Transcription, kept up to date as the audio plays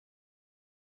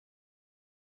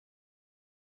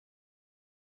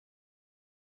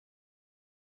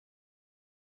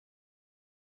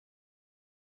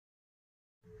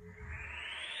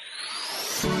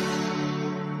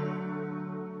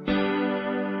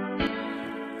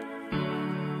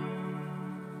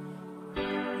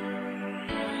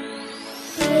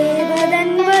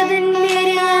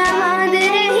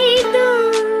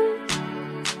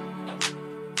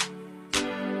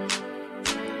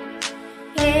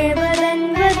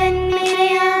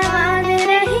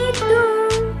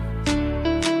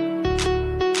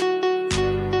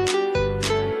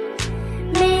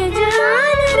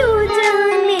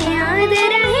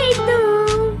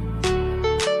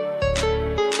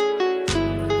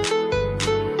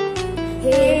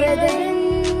वतन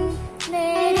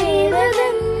मेरे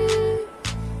वतन,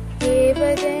 ये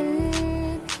वतन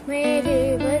मेरे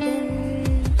वतन।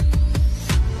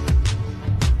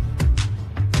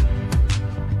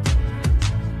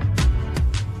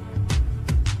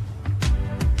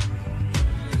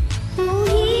 तू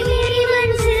ही मेरी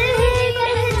मंजिल है,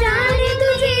 पहचाने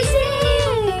तुझे से,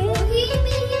 तू ही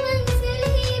मेरी मंजिल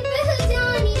है,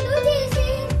 पहचाने तुझे से,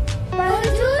 पर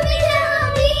जो भी जहाँ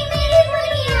भी मेरी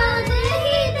फरियाद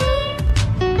रहे तू।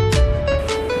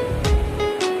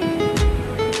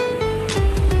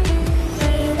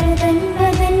 ये वतन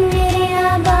वतन मेरे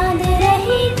आबाद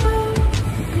रहे तू,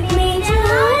 मैं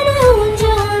जहाँ रहूँ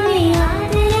जहाँ मैं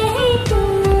याद रहे तू।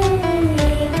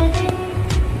 ये वतन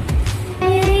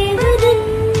मेरे वतन,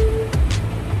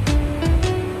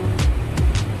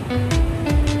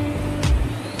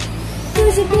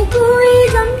 तुझ पे कोई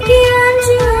गम के आंच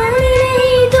आने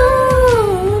नहीं दूँ,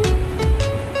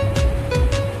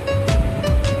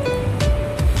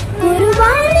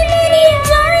 कुर्बान मेरी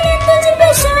जान तुझ पे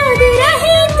शाद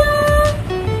रहे तू।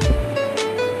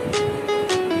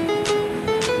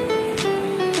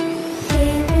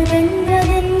 ये वतन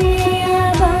वतन मेरे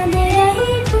आबाद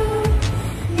रहे तू,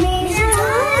 मैं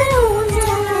जहाँ रहूँ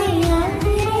जहाँ याद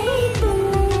रहे तू।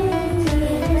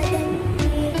 ये वतन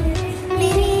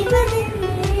मेरे वतन,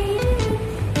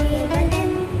 ये वतन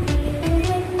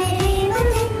मेरे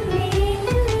वतन,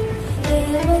 ये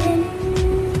वतन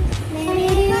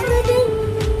मेरे वतन,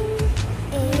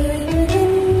 ये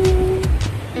वतन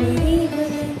मेरे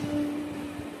वतन।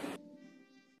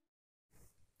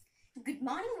 Good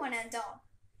morning, one and all.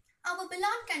 Our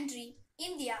beloved country,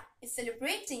 India, is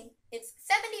celebrating its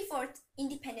 74th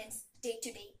Independence Day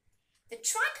today. The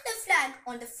tricolor flag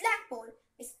on the flagpole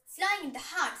is flying in the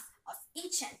hearts of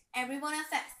each and every one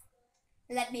of us.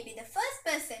 Let me be the first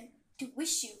person to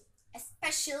wish you a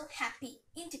special happy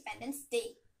Independence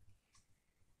Day.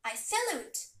 I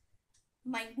salute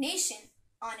my nation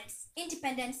on its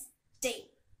Independence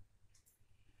Day.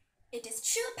 It is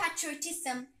true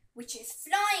patriotism which is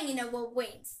flowing in our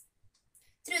veins.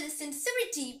 Through the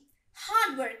sincerity,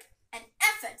 hard work, and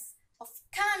efforts of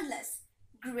countless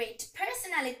great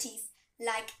personalities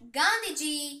like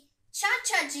Gandhiji,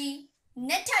 Chachaji,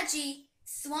 Netaji,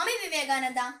 Swami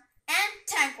Vivekananda, and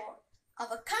Tagore,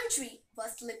 our country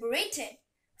was liberated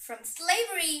from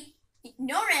slavery,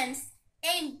 ignorance,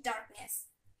 and darkness.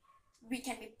 We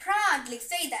can be proudly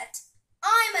say that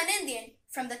I'm an Indian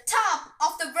from the top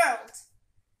of the world.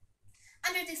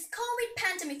 Under this COVID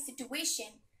pandemic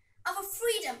situation, our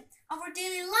freedom, our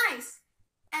daily lives,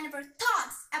 and our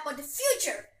thoughts about the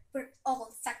future were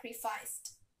all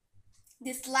sacrificed.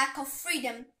 This lack of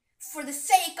freedom for the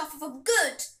sake of our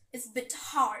good is a bit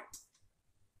hard.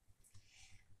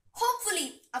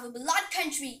 Hopefully, our beloved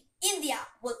country, India,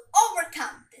 will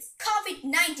overcome this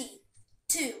COVID-19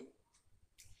 too.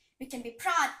 We can be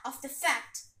proud of the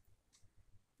fact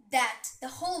that the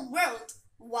whole world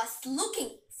was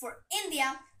looking for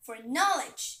India for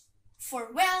knowledge,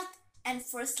 for wealth, and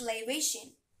for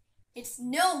salvation. It's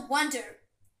no wonder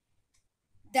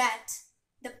that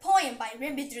the poem by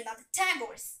Rabindranath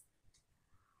Tagore,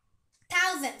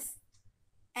 thousands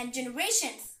and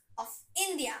generations of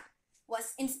India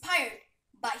was inspired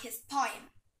by his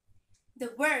poem.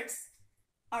 The words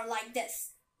are like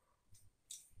this: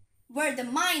 where the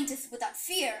mind is without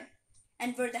fear,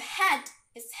 and where the head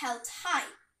is held high,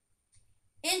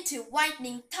 into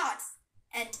widening thoughts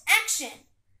and action,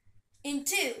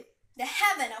 into the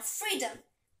heaven of freedom,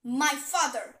 my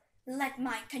father, let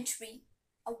my country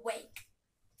awake.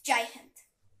 Jai Hind.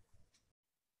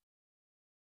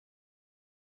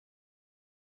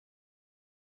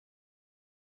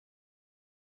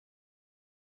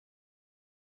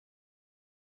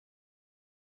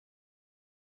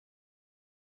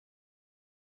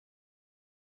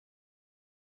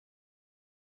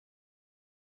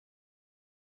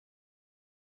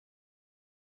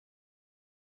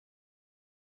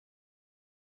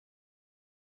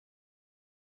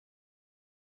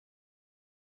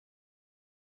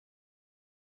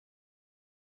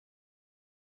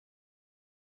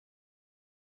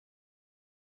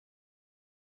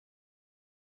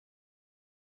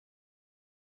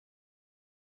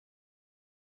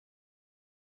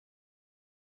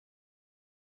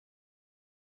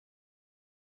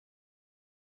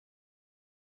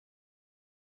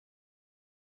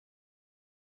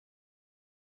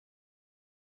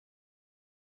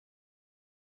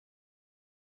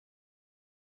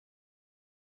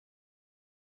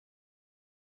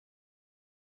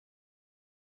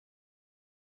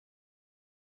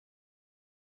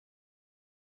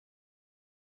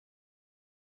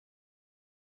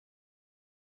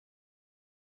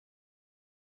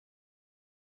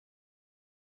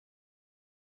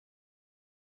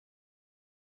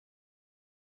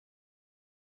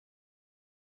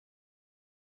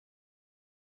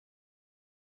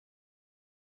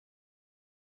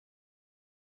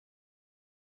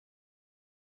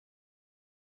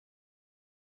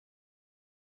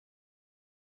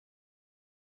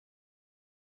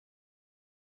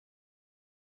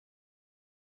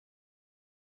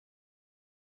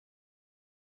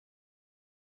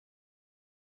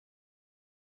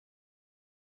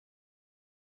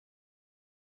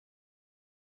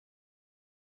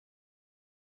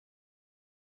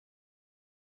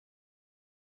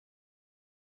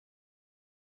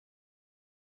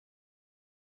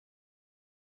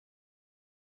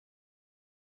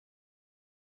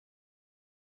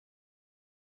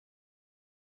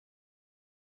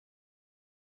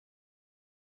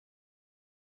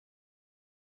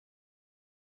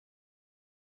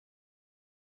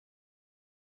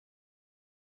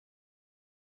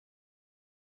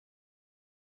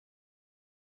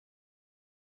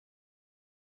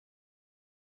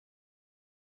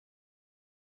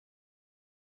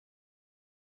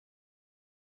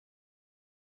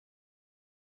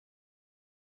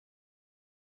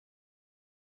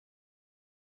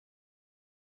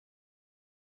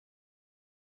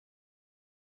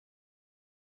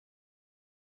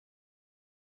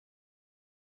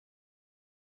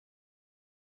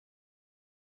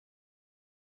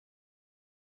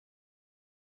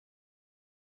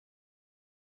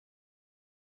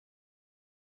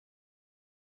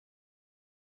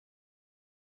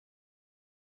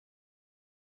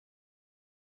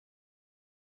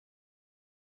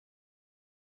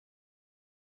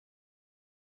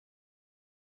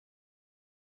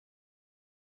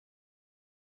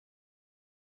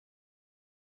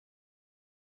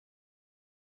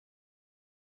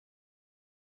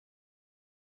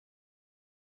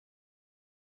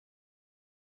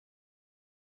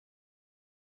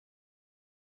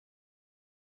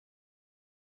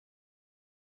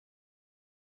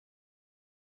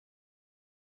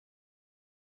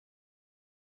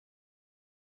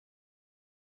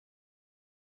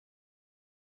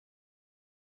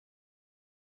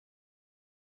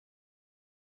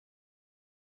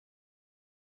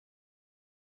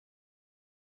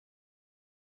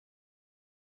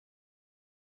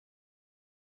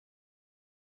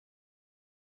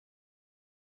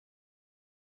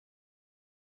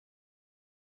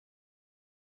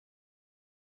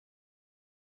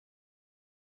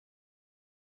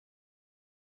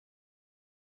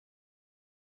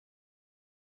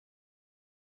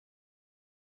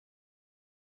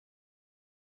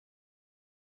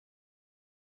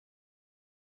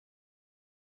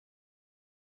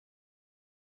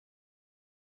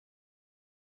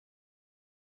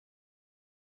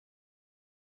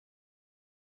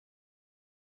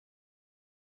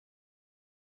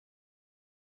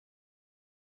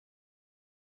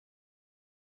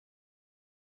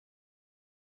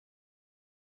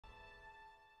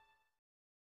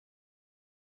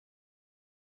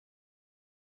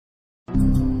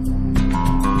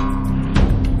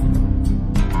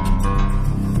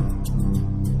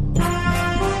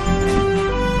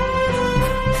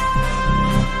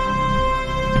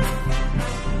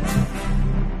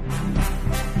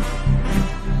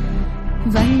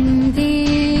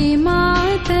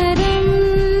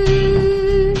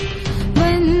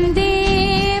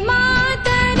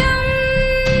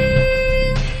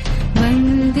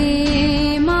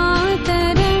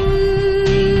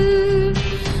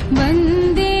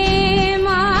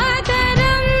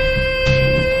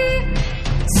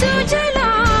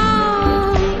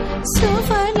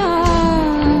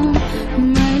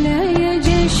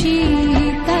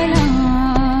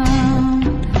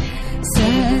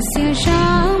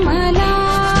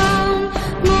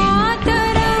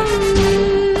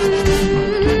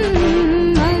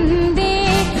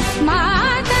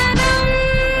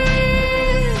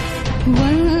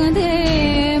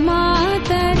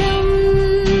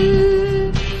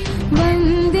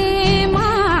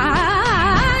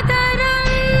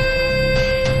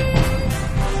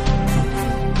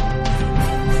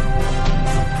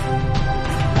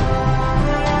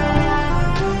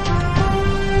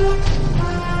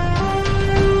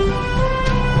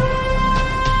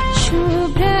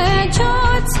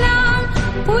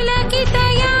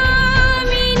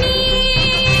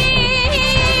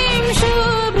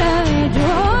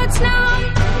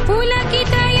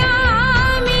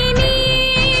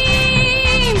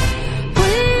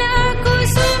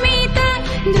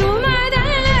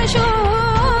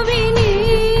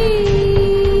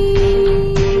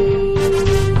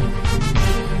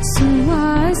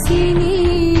 सीने